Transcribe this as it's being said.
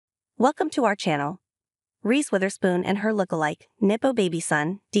Welcome to our channel. Reese Witherspoon and her lookalike, Nepo Baby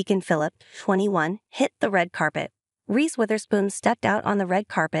son, Deacon Phillippe, 21, hit the red carpet. Reese Witherspoon stepped out on the red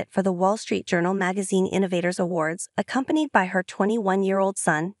carpet for the Wall Street Journal Magazine Innovators Awards, accompanied by her 21-year-old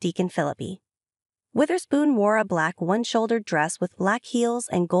son, Deacon Phillippe. Witherspoon wore a black one-shouldered dress with black heels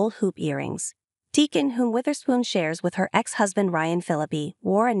and gold hoop earrings. Deacon, whom Witherspoon shares with her ex-husband Ryan Phillippe,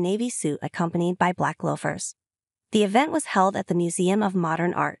 wore a navy suit accompanied by black loafers. The event was held at the Museum of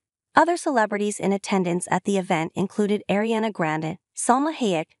Modern Art. Other celebrities in attendance at the event included Ariana Grande, Salma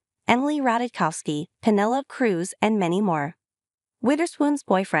Hayek, Emily Ratajkowski, Penelope Cruz, and many more. Witherspoon's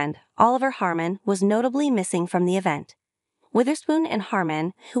boyfriend, Oliver Harmon, was notably missing from the event. Witherspoon and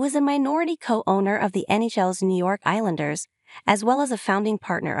Harmon, who is a minority co-owner of the NHL's New York Islanders, as well as a founding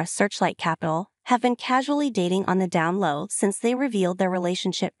partner of Searchlight Capital, have been casually dating on the down low since they revealed their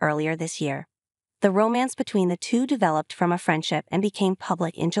relationship earlier this year. The romance between the two developed from a friendship and became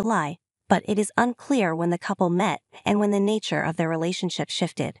public in July, but it is unclear when the couple met and when the nature of their relationship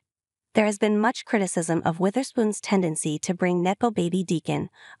shifted. There has been much criticism of Witherspoon's tendency to bring Nepo Baby Deacon,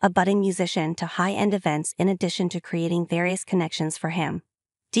 a budding musician, to high-end events in addition to creating various connections for him.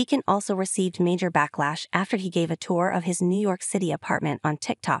 Deacon also received major backlash after he gave a tour of his New York City apartment on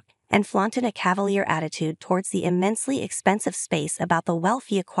TikTok and flaunted a cavalier attitude towards the immensely expensive space about the wealth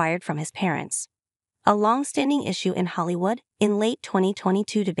he acquired from his parents. A long-standing issue in Hollywood, in late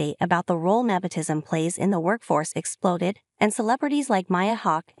 2022 debate about the role nepotism plays in the workforce exploded, and celebrities like Maya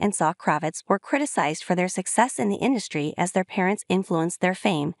Hawke and Zoe Kravitz were criticized for their success in the industry as their parents influenced their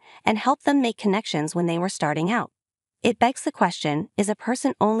fame and helped them make connections when they were starting out. It begs the question, is a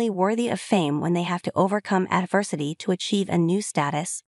person only worthy of fame when they have to overcome adversity to achieve a new status?